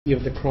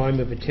Of the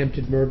crime of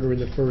attempted murder in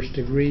the first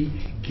degree,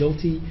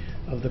 guilty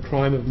of the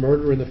crime of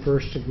murder in the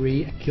first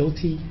degree,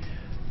 guilty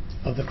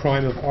of the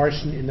crime of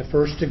arson in the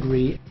first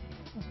degree.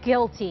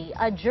 Guilty.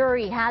 A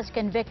jury has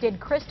convicted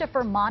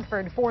Christopher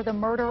Monfort for the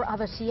murder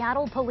of a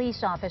Seattle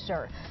police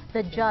officer.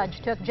 The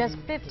judge took just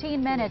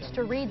 15 minutes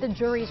to read the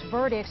jury's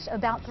verdicts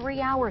about 3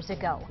 hours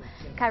ago.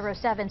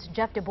 KIRO-7's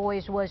Jeff Du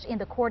Bois was in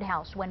the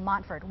courthouse when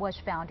Monfort was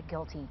found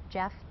guilty.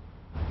 Jeff?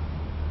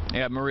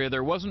 Yeah, Maria,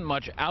 there wasn't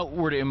much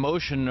outward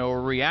emotion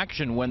or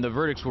reaction when the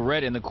verdicts were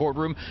read in the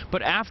courtroom,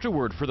 but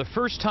afterward, for the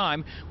first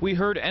time, we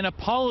heard an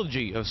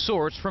apology of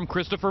sorts from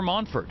Christopher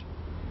Monfort.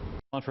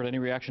 Monfort, any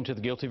reaction to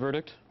the guilty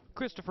verdict?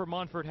 Christopher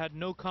Monfort had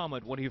no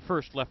comment when he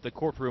first left the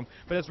courtroom,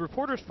 but as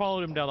reporters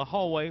followed him down the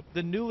hallway,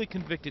 the newly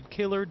convicted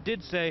killer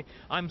did say,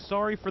 "I'm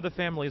sorry for the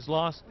family's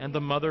loss and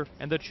the mother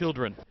and the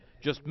children."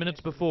 Just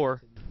minutes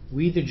before,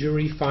 we, the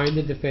jury, find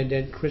the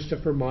defendant,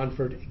 Christopher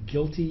Monfort,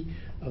 guilty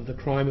of the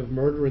crime of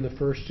murder in the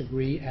first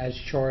degree as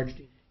charged.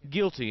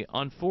 Guilty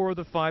on 4 of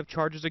the 5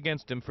 charges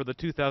against him for the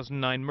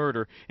 2009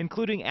 murder,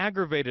 including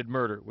aggravated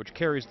murder, which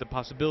carries the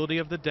possibility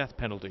of the death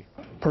penalty.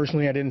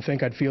 Personally, I didn't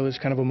think I'd feel this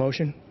kind of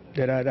emotion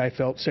that I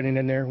felt sitting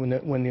in there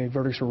when the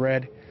verdicts were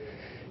read,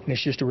 and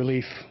it's just a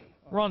relief.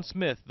 Ron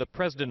Smith, the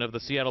president of the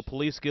Seattle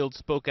Police Guild,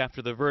 spoke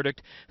after the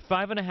verdict.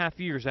 5.5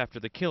 years after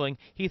the killing,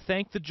 he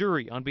thanked the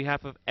jury on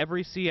behalf of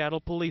every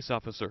Seattle police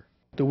officer.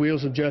 The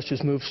wheels of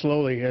justice move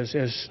slowly,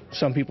 as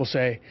some people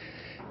say,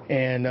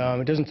 and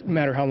it doesn't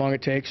matter how long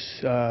it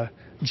takes.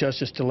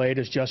 Justice delayed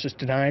is justice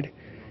denied,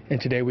 and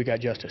today we got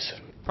justice.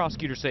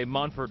 Prosecutors say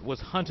Monfort was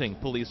hunting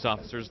police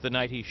officers the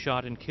night he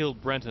shot and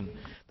killed Brenton.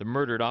 The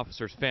murdered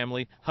officer's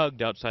family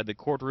hugged outside the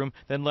courtroom,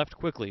 then left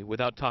quickly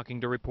without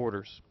talking to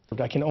reporters.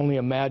 I can only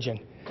imagine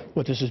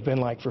what this has been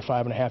like for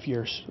 5.5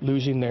 years,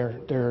 losing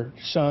their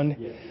son,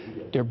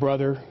 their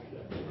brother.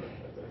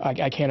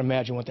 I can't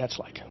imagine what that's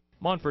like.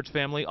 Monfort's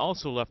family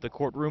also left the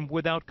courtroom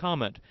without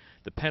comment.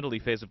 The penalty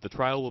phase of the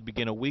trial will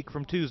begin a week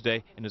from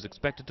Tuesday and is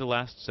expected to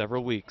last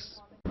several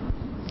weeks.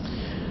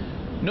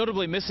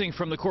 Notably missing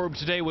from the courtroom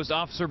today was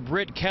Officer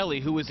Britt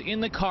Kelly, who was in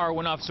the car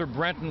when Officer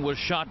Brenton was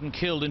shot and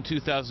killed in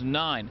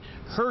 2009.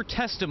 Her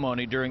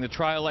testimony during the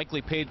trial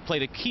likely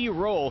played a key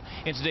role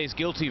in today's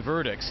guilty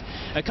verdicts.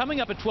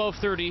 Coming up at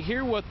 12:30,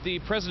 hear what the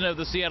president of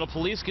the Seattle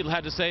Police Guild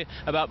had to say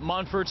about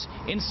Monfort's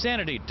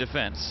insanity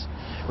defense.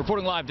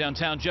 Reporting live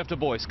downtown, Jeff Du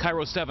Bois,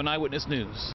 KIRO-7 Eyewitness News.